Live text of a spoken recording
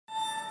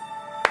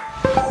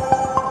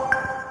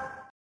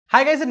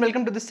Hi guys and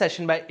welcome to this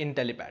session by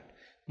Intellipaat.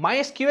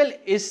 MySQL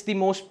is the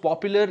most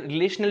popular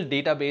relational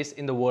database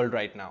in the world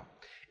right now.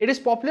 It is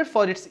popular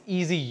for its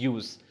easy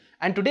use,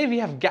 and today we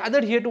have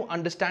gathered here to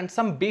understand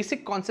some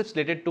basic concepts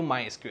related to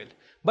MySQL.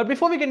 But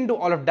before we get into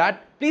all of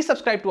that, please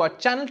subscribe to our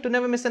channel to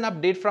never miss an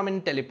update from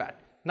Intellipaat.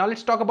 Now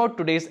let's talk about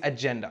today's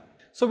agenda.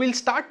 So we'll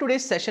start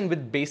today's session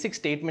with basic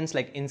statements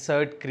like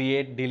insert,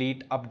 create,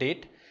 delete,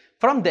 update.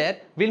 From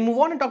there, we'll move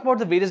on and talk about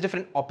the various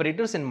different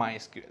operators in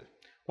MySQL.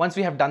 Once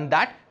we have done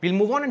that, we'll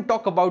move on and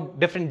talk about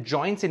different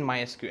joins in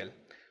MySQL.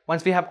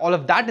 Once we have all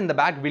of that in the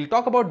bag, we'll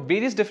talk about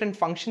various different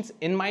functions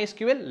in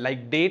MySQL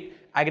like date,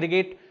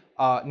 aggregate,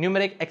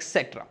 numeric,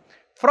 etc.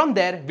 From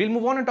there, we'll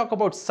move on and talk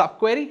about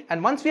subquery,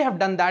 and once we have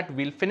done that,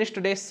 we'll finish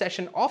today's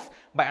session off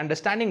by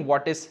understanding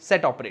what is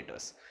set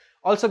operators.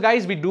 Also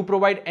guys, we do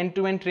provide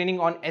end-to-end training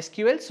on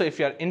SQL, so if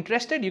you are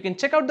interested, you can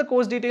check out the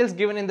course details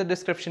given in the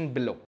description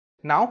below.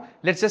 Now,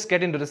 let's just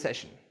get into the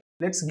session.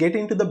 Let's get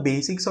into the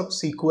basics of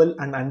SQL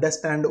and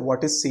understand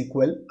what is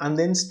SQL, and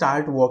then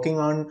start working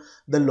on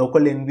the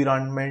local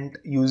environment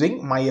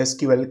using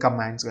MySQL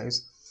commands,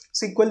 guys.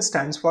 SQL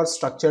stands for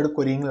Structured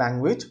Querying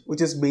Language,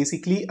 which is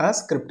basically a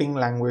scripting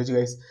language,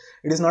 guys.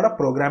 It is not a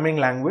programming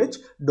language.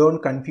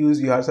 Don't confuse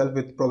yourself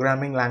with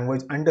programming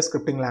language and the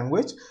scripting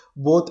language.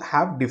 Both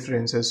have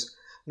differences.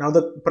 Now,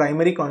 the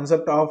primary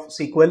concept of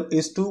SQL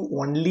is to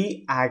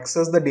only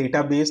access the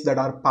database that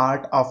are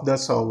part of the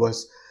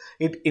servers.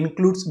 It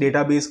includes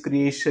database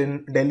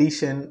creation,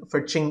 deletion,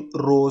 fetching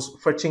rows,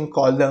 fetching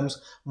columns,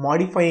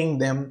 modifying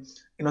them,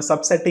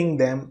 subsetting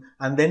them,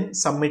 and then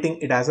submitting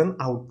it as an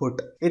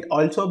output. It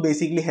also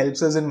basically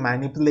helps us in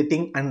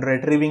manipulating and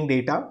retrieving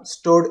data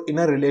stored in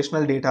a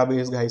relational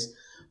database, guys.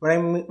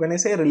 When I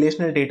say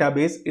relational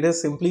database, it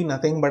is simply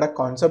nothing but a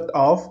concept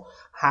of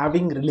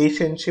having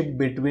relationship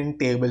between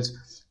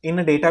tables. In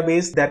a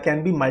database, there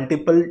can be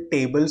multiple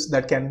tables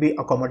that can be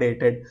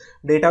accommodated.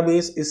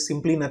 Database is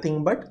simply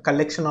nothing but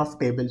collection of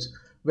tables.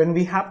 When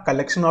we have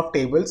collection of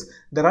tables,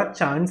 there are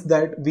chances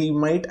that we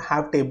might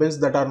have tables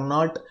that are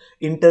not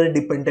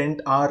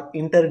interdependent or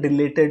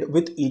interrelated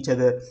with each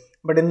other.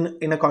 But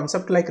in a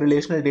concept like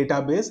relational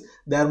database,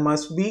 there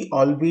must be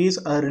always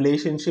a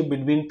relationship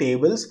between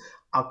tables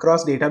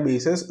across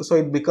databases, so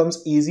it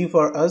becomes easy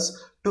for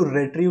us to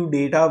retrieve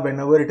data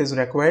whenever it is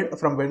required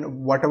from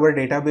whatever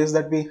database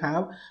that we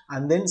have,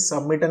 and then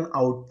submit an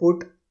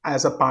output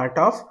as a part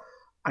of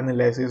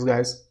analysis,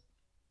 guys.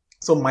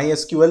 So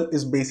MySQL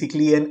is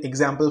basically an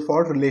example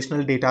for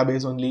relational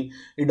database only.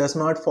 It does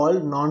not fall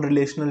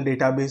non-relational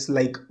database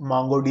like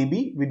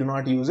MongoDB. We do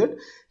not use it.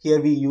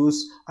 Here we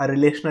use a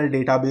relational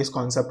database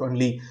concept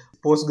only.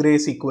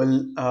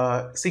 PostgreSQL,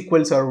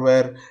 SQL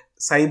Server,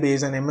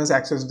 Sybase and MS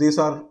Access, these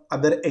are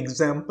other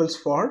examples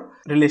for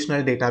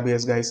relational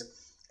database, guys.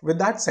 With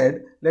that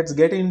said, let's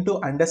get into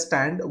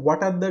understand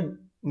what are the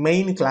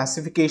main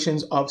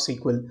classifications of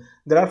SQL.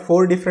 There are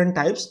 4 different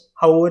types,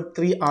 however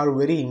 3 are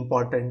very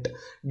important: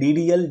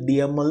 DDL,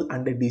 DML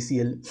and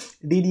DCL.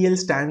 DDL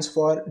stands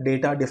for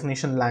Data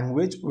Definition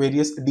Language,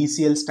 whereas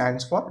DCL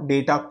stands for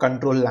Data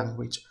Control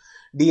Language.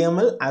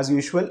 DML, as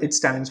usual, it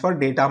stands for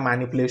Data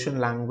Manipulation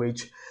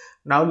Language.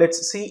 Now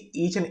let's see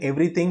each and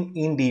everything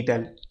in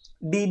detail.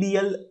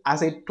 DDL,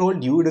 as I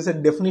told you, it is a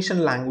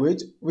definition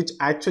language which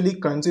actually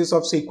consists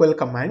of SQL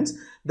commands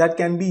that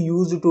can be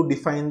used to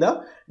define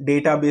the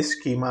database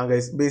schema,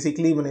 guys.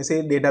 Basically, when I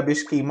say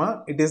database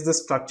schema, it is the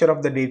structure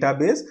of the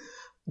database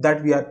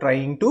that we are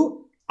trying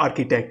to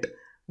architect.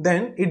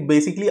 Then it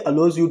basically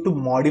allows you to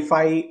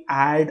modify,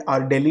 add or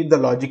delete the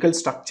logical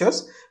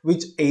structures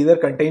which either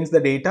contains the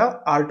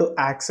data or to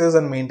access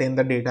and maintain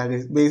the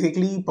database.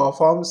 Basically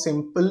perform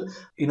simple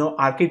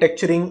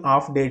architecturing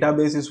of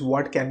database is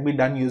what can be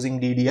done using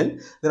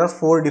DDL. There are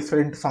 4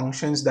 different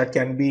functions that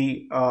can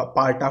be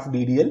part of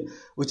DDL,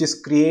 which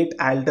is create,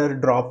 alter,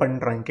 drop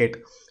and truncate.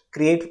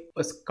 Create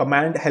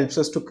command helps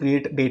us to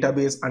create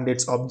database and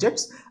its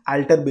objects.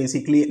 Alter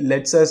basically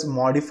lets us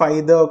modify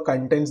the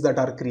contents that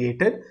are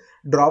created.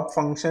 Drop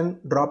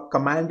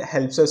command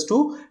helps us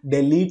to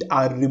delete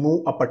or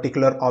remove a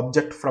particular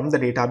object from the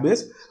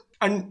database,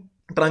 and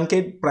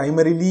truncate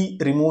primarily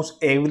removes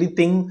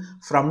everything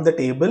from the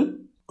table,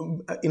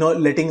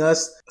 letting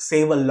us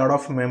save a lot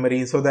of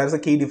memory. So there's a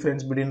key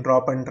difference between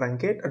drop and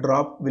truncate. A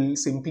drop will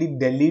simply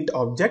delete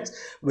objects,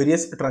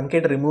 whereas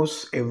truncate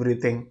removes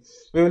everything.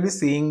 We will be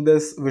seeing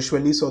this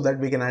visually so that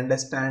we can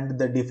understand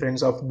the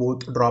difference of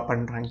both drop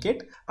and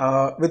truncate.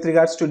 With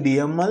regards to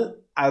DML,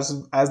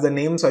 as the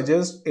name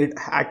suggests, it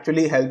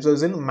actually helps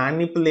us in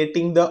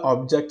manipulating the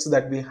objects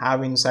that we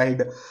have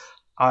inside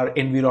our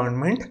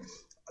environment.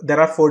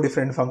 There are 4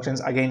 different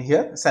functions again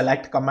here: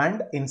 select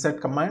command, insert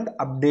command,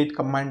 update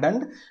command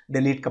and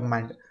delete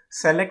command.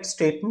 Select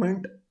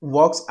statement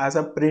works as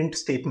a print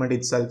statement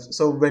itself.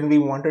 So when we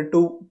wanted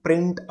to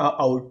print a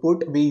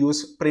output, we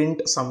use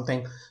print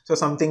something, so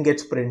something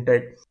gets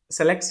printed.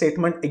 Select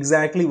statement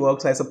exactly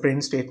works as a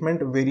print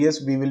statement,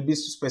 whereas we will be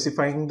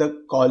specifying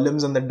the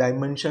columns and the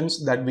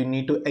dimensions that we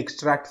need to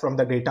extract from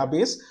the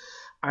database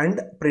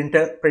and print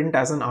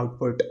as an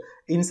output.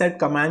 Insert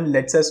command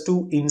lets us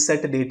to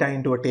insert data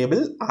into a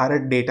table or a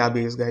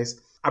database,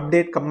 guys.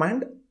 Update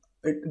command,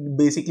 it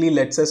basically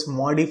lets us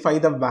modify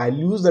the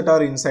values that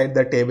are inside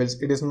the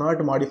tables. It is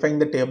not modifying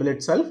the table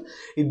itself.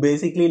 It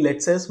basically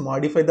lets us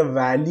modify the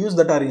values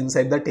that are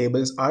inside the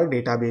tables or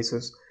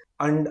databases.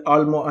 And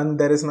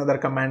there is another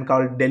command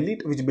called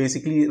delete, which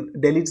basically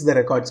deletes the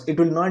records. It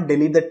will not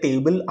delete the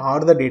table or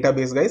the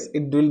database, guys.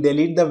 It will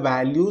delete the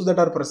values that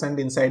are present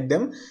inside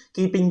them,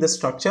 keeping the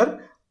structure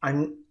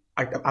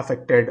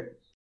unaffected.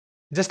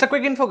 Just a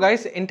quick info,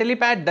 guys,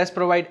 Intellipaat does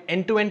provide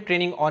end-to-end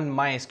training on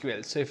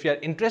MySQL. So if you are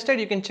interested,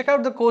 you can check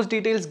out the course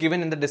details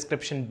given in the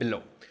description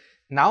below.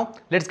 Now,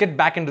 let's get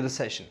back into the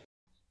session.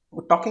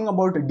 Talking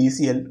about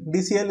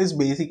DCL is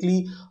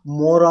basically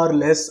more or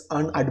less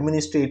an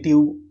administrative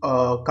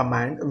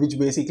command, which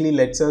basically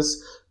lets us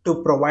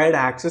to provide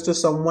access to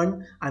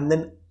someone and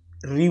then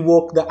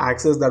revoke the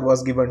access that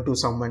was given to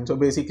someone. So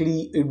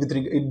basically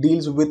it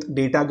deals with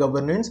data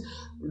governance,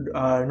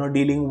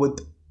 dealing with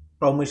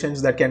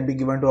permissions that can be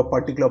given to a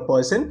particular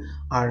person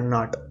or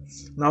not.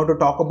 Now, to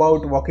talk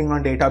about working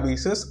on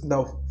databases,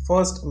 the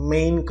first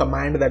main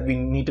command that we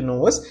need to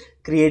know is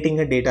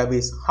creating a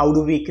database. How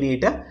do we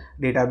create a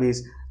database?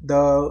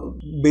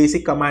 The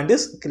basic command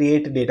is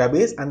create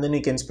database, and then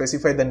you can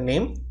specify the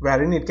name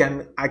wherein it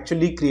can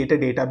actually create a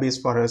database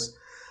for us.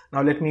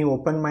 Now let me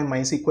open my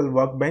MySQL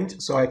workbench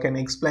so I can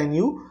explain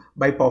you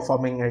by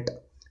performing it.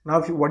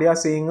 Now what you are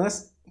seeing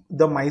is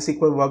the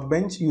MySQL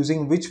workbench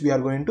using which we are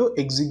going to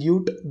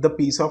execute the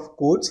piece of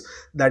codes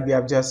that we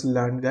have just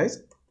learned,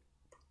 guys.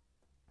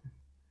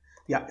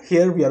 Yeah,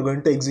 here we are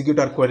going to execute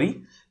our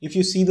query. If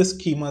you see the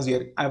schemas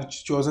here, I have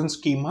chosen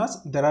schemas.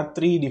 There are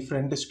 3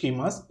 different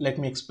schemas. Let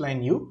me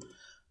explain you.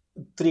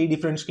 3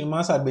 different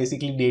schemas are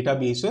basically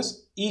databases.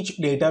 Each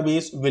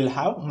database will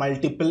have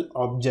multiple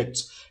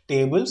objects,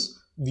 tables,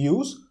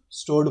 views,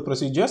 stored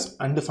procedures,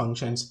 and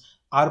functions.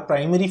 Our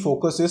primary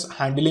focus is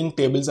handling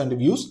tables and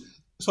views.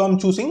 So I'm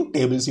choosing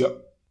tables here.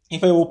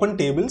 If I open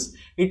tables,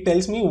 it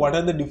tells me what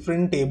are the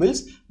different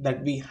tables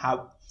that we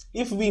have.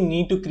 If we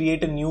need to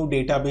create a new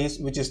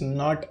database which is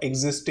not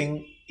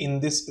existing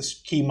in this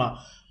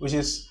schema, which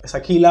is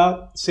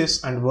Sakila,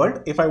 Sys, and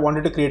Word. If I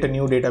wanted to create a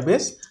new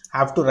database, I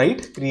have to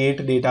write create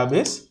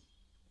database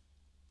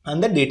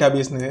and the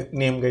database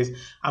name, guys.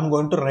 I'm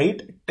going to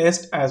write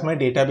test as my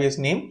database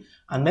name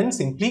and then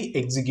simply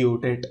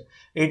execute it.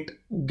 It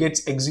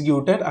gets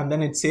executed and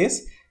then it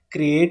says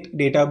create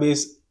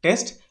database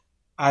test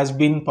has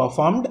been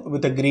performed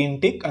with a green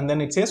tick, and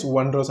then it says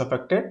 1 row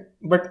affected.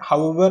 But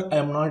however, I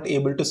am not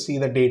able to see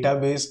the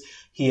database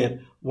here.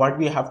 What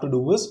we have to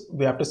do is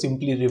we have to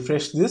simply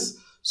refresh this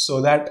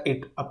so that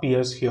it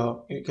appears here.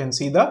 You can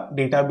see the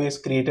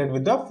database created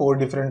with the 4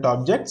 different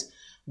objects,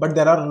 but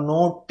there are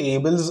no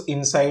tables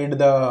inside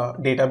the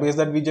database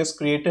that we just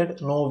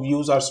created. No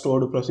views or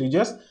stored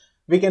procedures.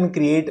 We can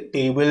create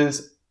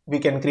tables, we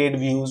can create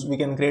views, we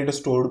can create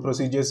stored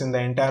procedures in the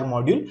entire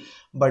module,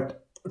 but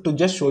to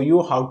just show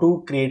you how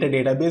to create a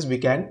database, we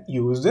can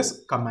use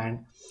this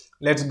command.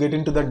 Let's get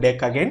into the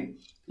deck again.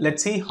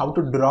 Let's see how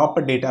to drop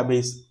a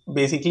database.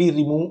 Basically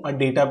remove a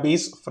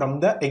database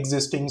from the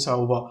existing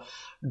server.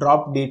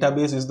 Drop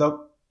database is the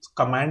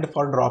command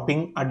for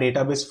dropping a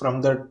database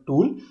from the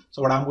tool.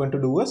 So what I'm going to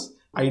do is,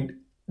 I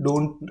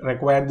don't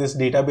require this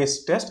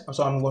database test,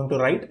 so I'm going to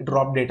write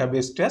drop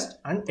database test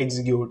and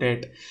execute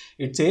it.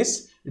 It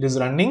says it is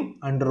running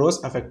and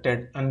rows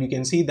affected, and you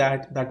can see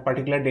that that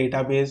particular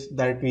database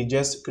that we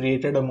just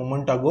created a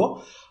moment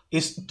ago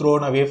is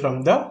thrown away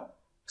from the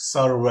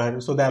server.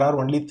 So there are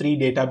only 3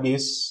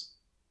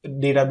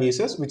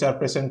 databases which are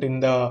present in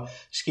the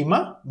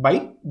schema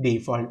by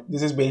default.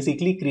 This is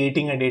basically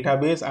creating a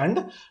database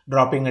and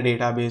dropping a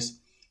database.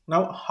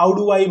 Now, how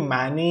do I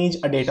manage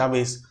a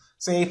database?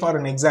 Say for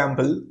an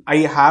example, I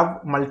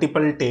have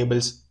multiple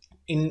tables.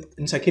 In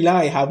Sakila,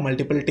 I have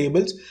multiple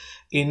tables.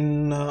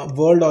 In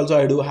World also,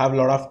 I do have a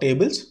lot of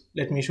tables.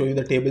 Let me show you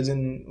the tables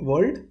in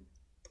World.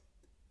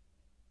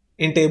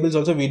 In tables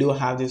also, we do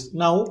have this.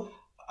 Now,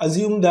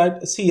 assume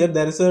that, see here,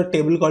 there is a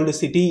table called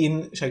city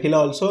in Shakila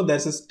also.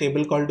 There's a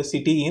table called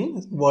city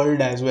in World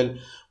as well.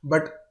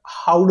 But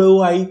how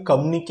do I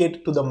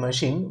communicate to the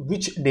machine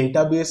which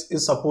database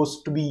is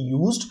supposed to be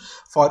used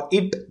for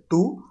it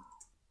to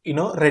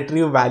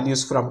retrieve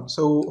values from?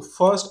 So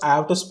first I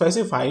have to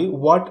specify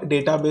what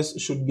database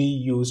should be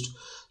used.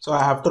 So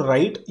I have to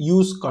write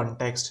use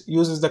context.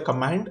 Use is the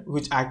command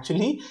which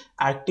actually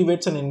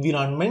activates an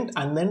environment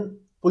and then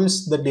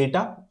pulls the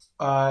data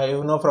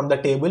from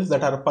the tables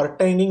that are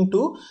pertaining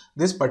to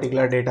this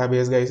particular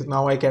database, guys.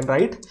 Now I can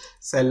write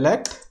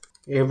select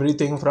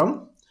everything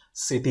from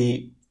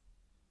city.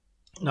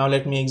 Now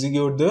let me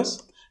execute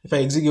this. If I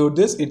execute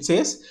this, it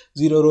says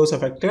 0 rows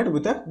affected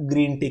with a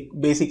green tick,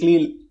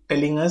 basically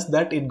telling us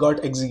that it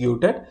got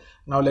executed.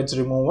 Now let's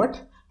remove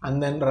it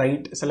and then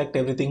select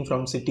everything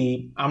from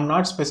city. I'm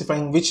not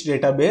specifying which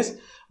database,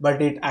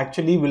 but it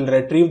actually will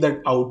retrieve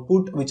that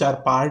output which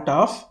are part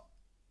of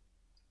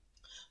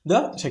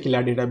the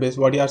Shakila database.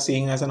 What you are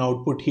seeing as an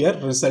output here,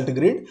 result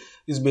grid,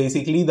 is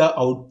basically the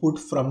output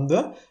from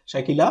the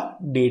Shakila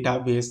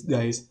database,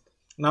 guys.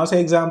 Now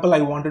say example,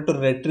 I wanted to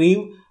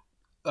retrieve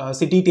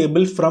city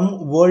table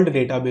from world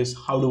database.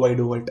 How do I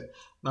do it?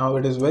 Now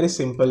it is very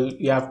simple.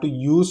 You have to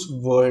use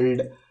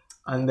world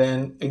and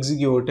then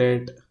execute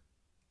it.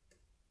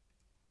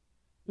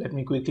 Let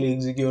me quickly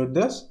execute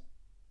this.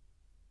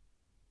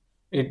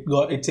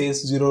 It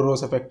says 0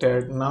 rows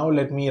affected. Now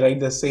let me write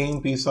the same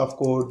piece of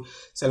code,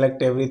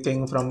 select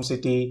everything from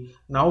city.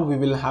 Now we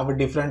will have a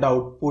different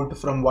output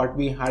from what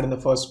we had in the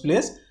first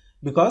place,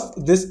 because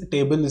this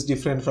table is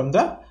different from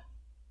the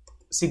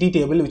city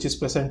table which is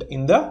present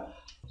in the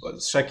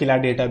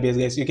Shakila database,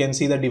 guys. You can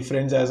see the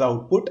difference as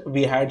output.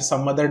 We had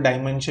some other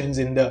dimensions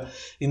in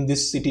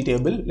this city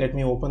table. Let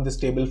me open this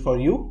table for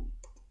you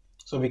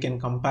so we can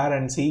compare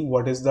and see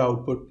what is the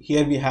output.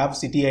 Here we have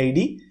city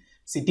ID,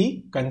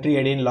 city, country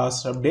ID in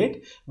last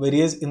update,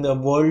 whereas in the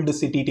world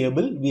city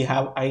table we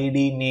have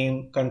ID,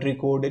 name, country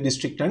code,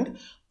 district and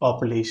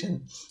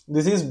population.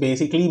 This is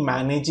basically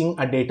managing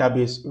a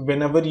database.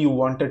 Whenever you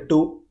wanted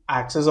to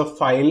access a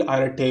file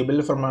or a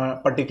table from a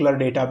particular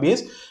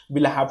database,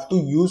 we'll have to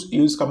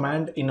use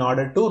command in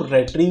order to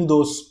retrieve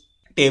those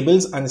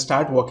tables and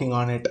start working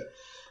on it.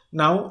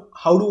 Now,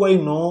 how do I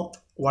know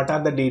what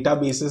are the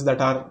databases that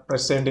are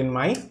present in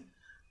my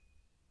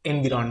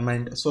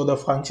environment? So the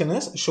function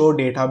is show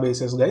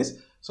databases,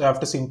 guys. So I have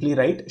to simply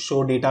write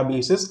show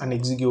databases and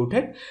execute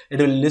it. It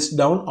will list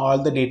down all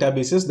the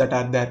databases that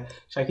are there.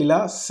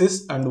 Shakila,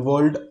 sys and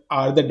world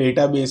are the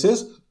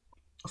databases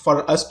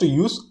for us to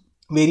use.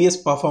 Various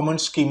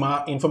performance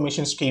schema,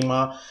 information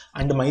schema,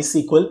 and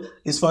MySQL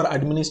is for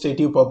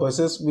administrative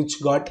purposes,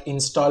 which got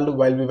installed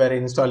while we were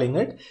installing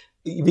it.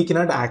 We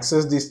cannot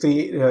access these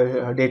three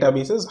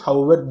databases.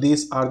 However,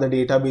 these are the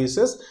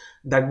databases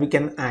that we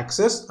can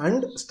access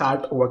and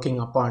start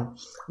working upon.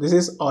 This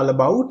is all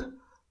about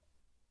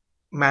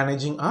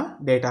managing a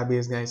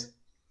database, guys.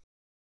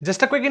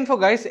 Just a quick info,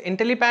 guys,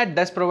 Intellipaat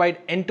does provide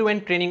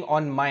end-to-end training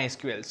on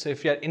MySQL. So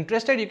if you are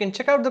interested, you can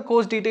check out the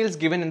course details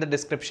given in the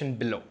description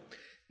below.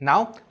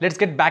 Now, let's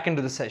get back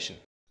into the session.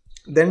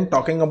 Then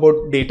talking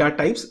about data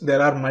types, there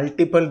are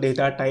multiple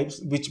data types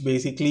which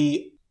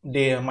basically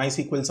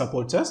MySQL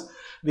supports us.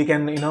 We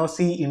can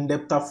see in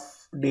depth of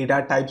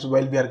data types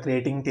while we are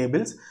creating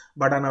tables,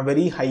 but on a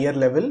very higher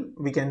level,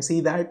 we can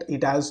see that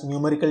it has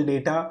numerical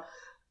data,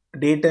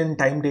 date and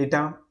time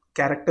data,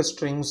 character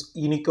strings,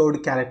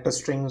 Unicode character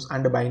strings,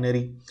 and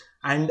binary.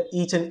 And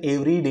each and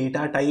every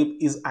data type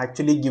is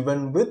actually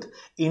given with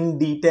in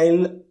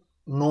detail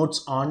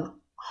notes on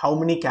how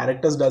many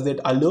characters does it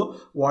allow,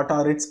 what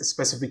are its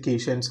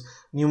specifications,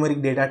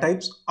 numeric data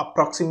types,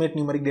 approximate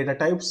numeric data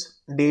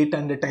types, date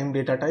and time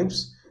data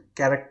types,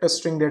 character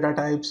string data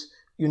types,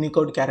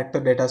 Unicode character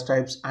data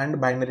types, and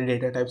binary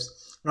data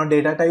types. Now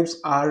data types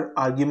are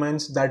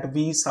arguments that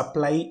we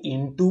supply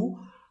into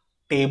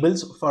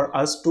tables for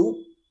us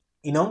to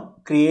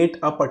create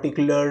a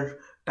particular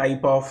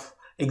type of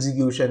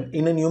execution.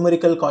 In a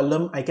numerical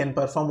column, I can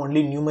perform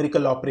only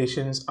numerical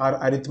operations or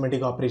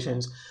arithmetic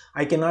operations.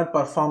 I cannot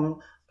perform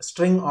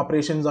string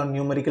operations on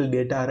numerical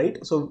data, right?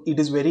 So it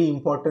is very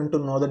important to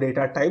know the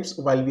data types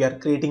while we are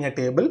creating a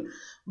table,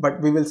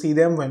 but we will see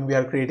them when we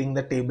are creating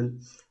the table.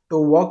 To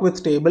work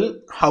with table,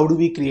 how do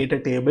we create a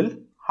table?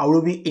 How do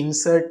we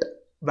insert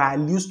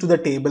values to the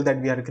table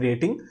that we are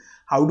creating?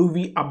 How do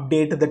we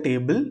update the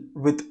table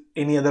with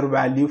any other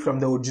value from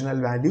the original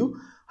value?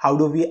 How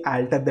do we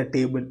alter the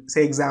table?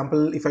 Say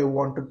example, if I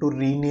wanted to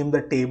rename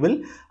the table,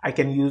 I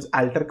can use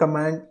alter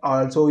command.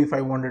 Also, if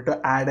I wanted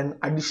to add an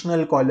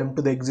additional column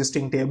to the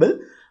existing table,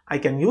 I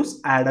can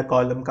use add a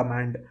column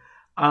command.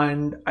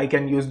 And I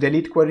can use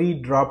delete query,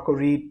 drop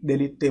query,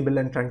 delete table,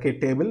 and truncate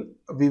table.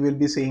 We will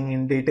be seeing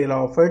in detail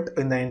of it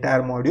in the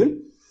entire module.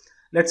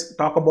 Let's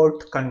talk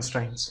about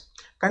constraints.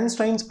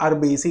 Constraints are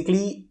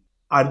basically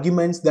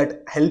arguments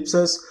that helps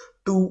us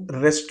to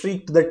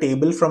restrict the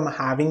table from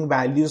having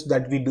values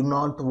that we do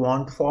not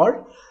want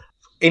for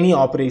any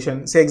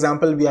operation. Say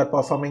example, we are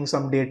performing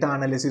some data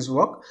analysis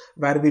work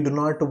where we do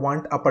not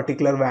want a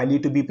particular value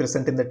to be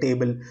present in the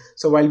table.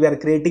 So while we are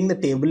creating the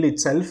table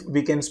itself,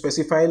 we can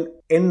specify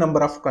n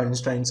number of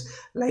constraints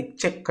like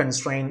check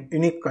constraint,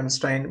 unique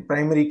constraint,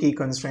 primary key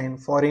constraint,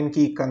 foreign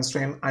key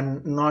constraint,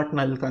 and not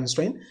null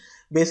constraint.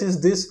 Basis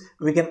this,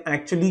 we can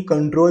actually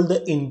control the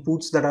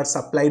inputs that are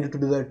supplied to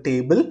the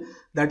table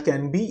that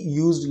can be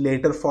used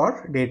later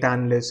for data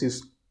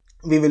analysis.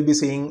 We will be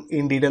seeing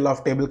in detail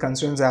of table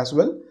constraints as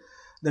well.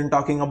 Then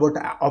talking about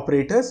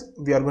operators,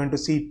 we are going to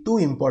see two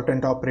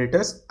important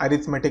operators,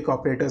 arithmetic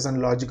operators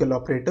and logical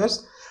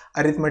operators.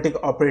 Arithmetic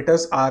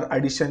operators are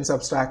addition,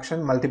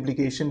 subtraction,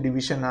 multiplication,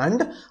 division,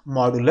 and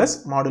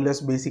modulus.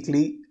 Modulus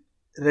basically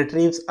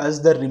retrieves us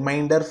the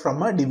remainder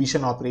from a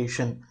division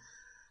operation.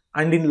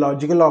 And in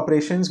logical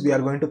operations, we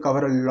are going to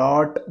cover a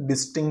lot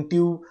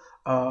distinctive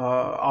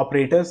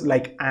operators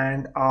like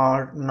and,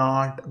 are,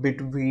 not,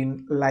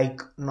 between, like,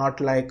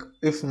 not like,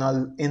 if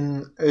null,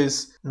 in,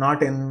 is,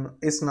 not in,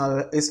 is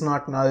null, is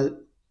not null,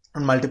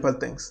 and multiple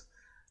things.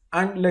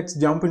 And let's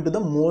jump into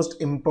the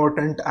most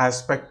important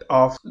aspect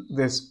of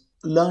this,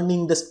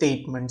 learning the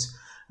statements.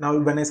 Now,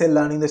 when I say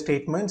learning the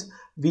statements,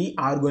 we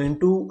are going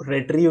to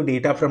retrieve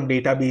data from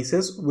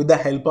databases with the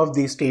help of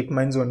these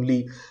statements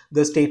only.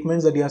 The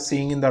statements that you are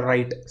seeing in the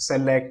right,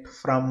 select,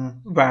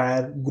 from,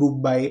 where,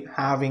 group by,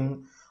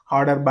 having,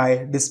 order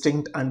by,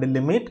 distinct, and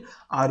limit,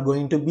 are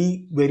going to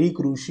be very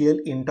crucial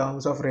in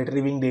terms of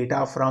retrieving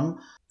data from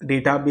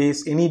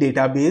database, any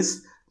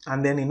database,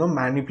 and then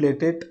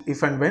manipulate it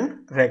if and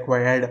when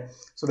required.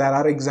 So there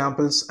are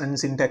examples and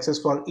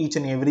syntaxes for each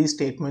and every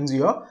statements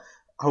here.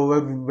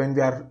 However, when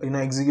we are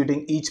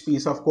executing each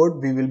piece of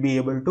code, we will be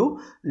able to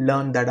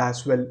learn that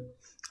as well.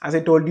 As I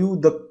told you,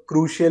 the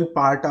crucial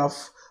part of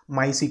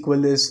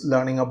MySQL is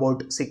learning about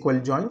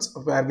SQL joins,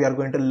 where we are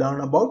going to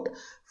learn about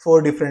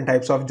 4 different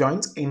types of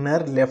joins: inner,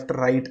 left,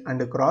 right,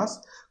 and cross.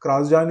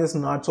 Cross join is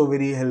not so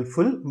very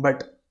helpful,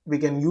 but we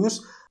can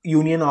use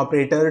union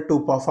operator to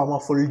perform a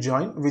full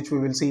join, which we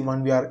will see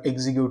when we are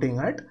executing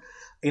it.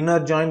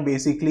 Inner join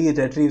basically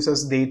retrieves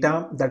us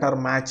data that are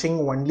matching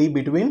only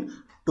between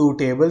 2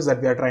 tables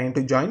that we are trying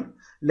to join.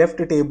 Left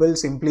table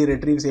simply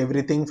retrieves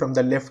everything from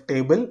the left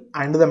table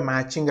and the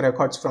matching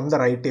records from the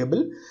right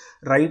table.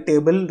 Right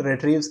table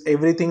retrieves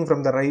everything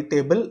from the right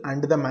table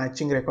and the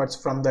matching records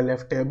from the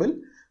left table.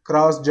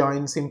 Cross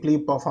join simply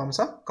performs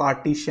a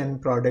Cartesian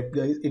product,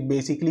 guys. It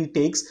basically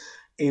takes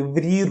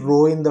every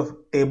row in the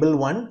table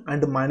 1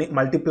 and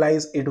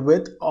multiplies it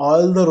with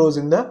all the rows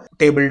in the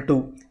table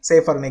 2.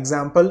 Say for an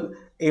example,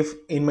 if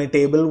in my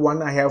table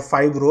 1 I have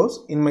 5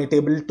 rows, in my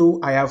table 2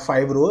 I have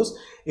 5 rows,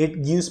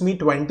 it gives me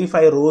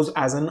 25 rows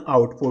as an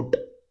output.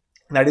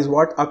 That is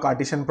what a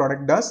Cartesian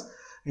product does.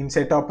 In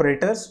set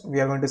operators, we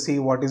are going to see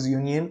what is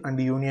union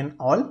and union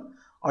all.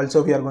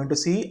 Also, we are going to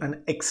see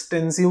an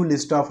extensive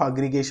list of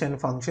aggregation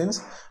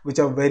functions which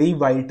are very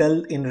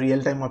vital in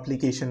real-time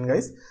application,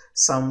 guys.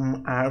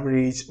 Sum,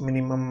 average,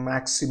 minimum,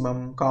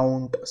 maximum,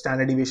 count,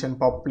 standard deviation,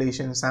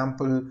 population,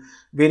 sample,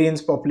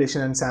 variance,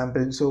 population, and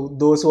sample. So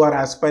those who are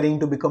aspiring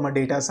to become a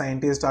data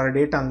scientist or a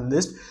data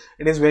analyst,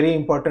 it is very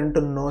important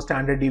to know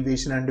standard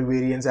deviation and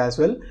variance as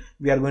well.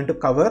 We are going to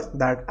cover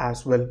that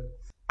as well.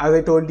 As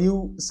I told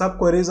you,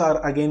 subqueries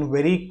are again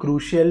very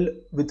crucial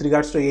with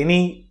regards to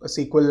any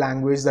SQL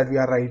language that we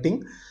are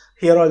writing.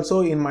 Here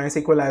also in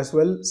MySQL as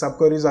well,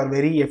 subqueries are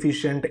very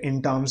efficient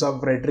in terms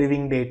of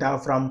retrieving data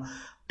from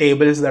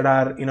tables that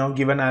are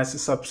given as a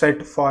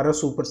subset for a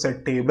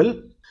superset table.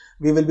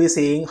 We will be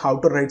saying how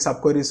to write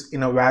subqueries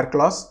in a ware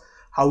clause,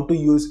 how to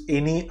use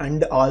any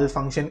and all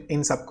function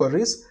in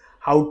subqueries,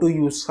 how to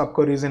use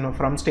subqueries in a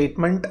from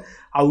statement,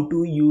 how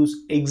to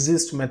use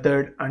exist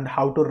method, and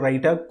how to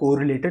write a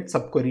correlated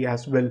subquery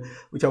as well,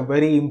 which are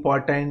very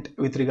important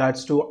with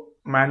regards to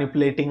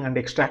manipulating and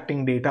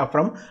extracting data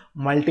from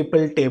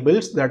multiple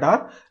tables that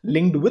are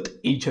linked with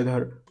each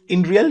other.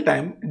 In real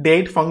time,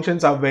 date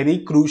functions are very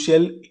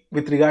crucial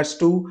with regards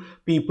to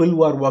people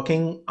who are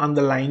working on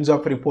the lines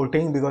of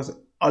reporting, because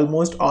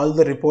almost all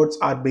the reports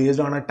are based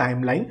on a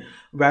timeline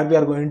where we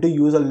are going to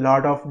use a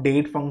lot of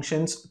date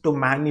functions to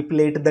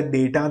manipulate the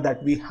data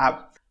that we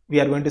have.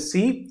 We are going to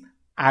see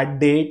add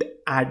date,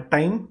 add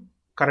time,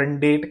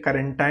 current date,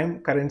 current time,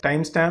 current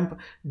timestamp,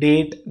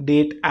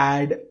 date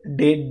add,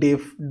 date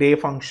diff, day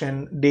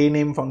function, day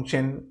name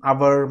function,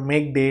 hour,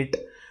 make date,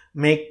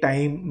 make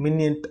time,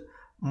 minute,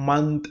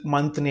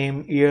 month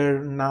name,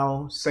 year,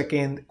 now,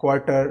 second,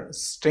 quarter,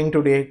 string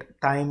to date,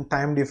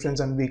 time difference,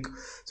 and week.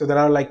 So there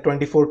are like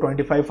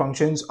 25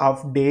 functions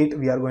of date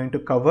we are going to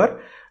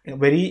cover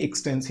very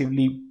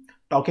extensively.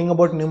 Talking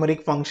about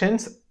numeric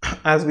functions,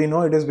 as we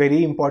know, it is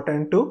very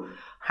important to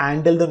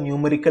handle the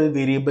numerical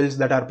variables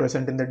that are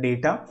present in the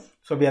data.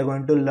 So we are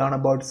going to learn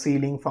about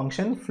ceiling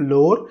function,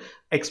 floor,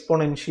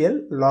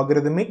 exponential,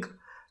 logarithmic,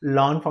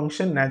 ln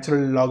function,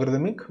 natural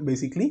logarithmic,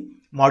 basically,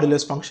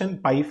 modulus function,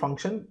 pi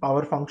function,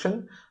 power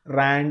function,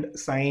 rand,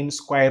 sine,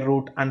 square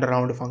root, and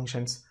round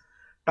functions.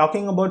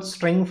 Talking about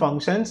string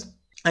functions,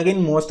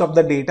 again, most of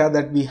the data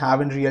that we have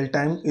in real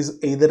time is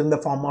either in the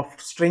form of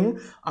string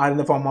or in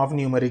the form of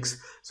numerics.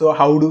 So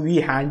how do we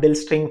handle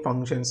string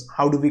functions?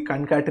 How do we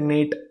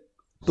concatenate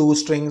 2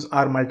 strings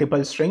or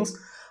multiple strings?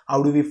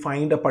 How do we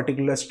find a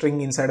particular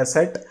string inside a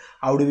set?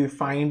 How do we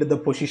find the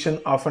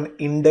position of an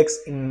index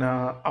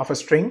of a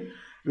string?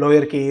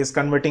 Lowercase,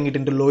 converting it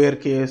into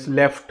lowercase,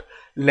 left,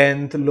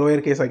 length,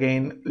 lowercase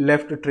again,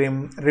 left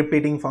trim,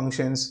 repeating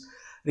functions,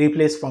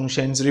 replace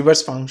functions,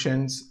 reverse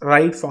functions,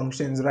 right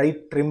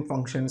trim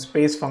function,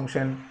 space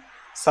function,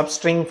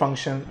 substring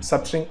function,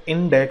 substring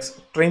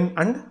index, trim,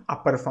 and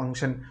upper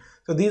function.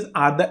 So these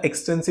are the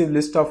extensive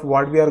list of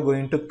what we are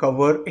going to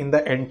cover in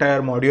the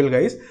entire module,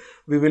 guys.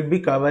 We will be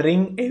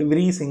covering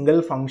every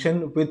single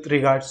function with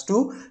regards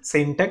to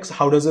syntax.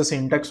 How does the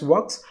syntax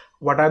works?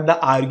 What are the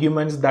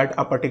arguments that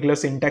a particular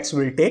syntax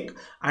will take,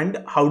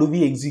 and how do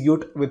we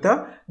execute with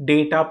the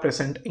data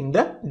present in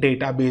the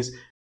database?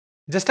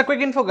 Just a quick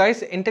info,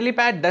 guys,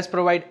 Intellipaat does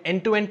provide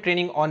end-to-end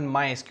training on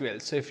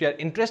MySQL. So if you are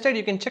interested,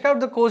 you can check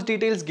out the course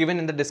details given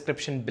in the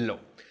description below.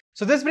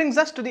 So this brings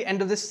us to the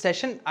end of this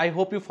session. I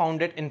hope you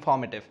found it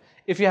informative.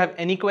 If you have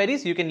any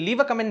queries, you can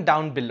leave a comment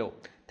down below.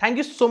 Thank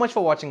you so much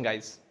for watching,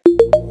 guys.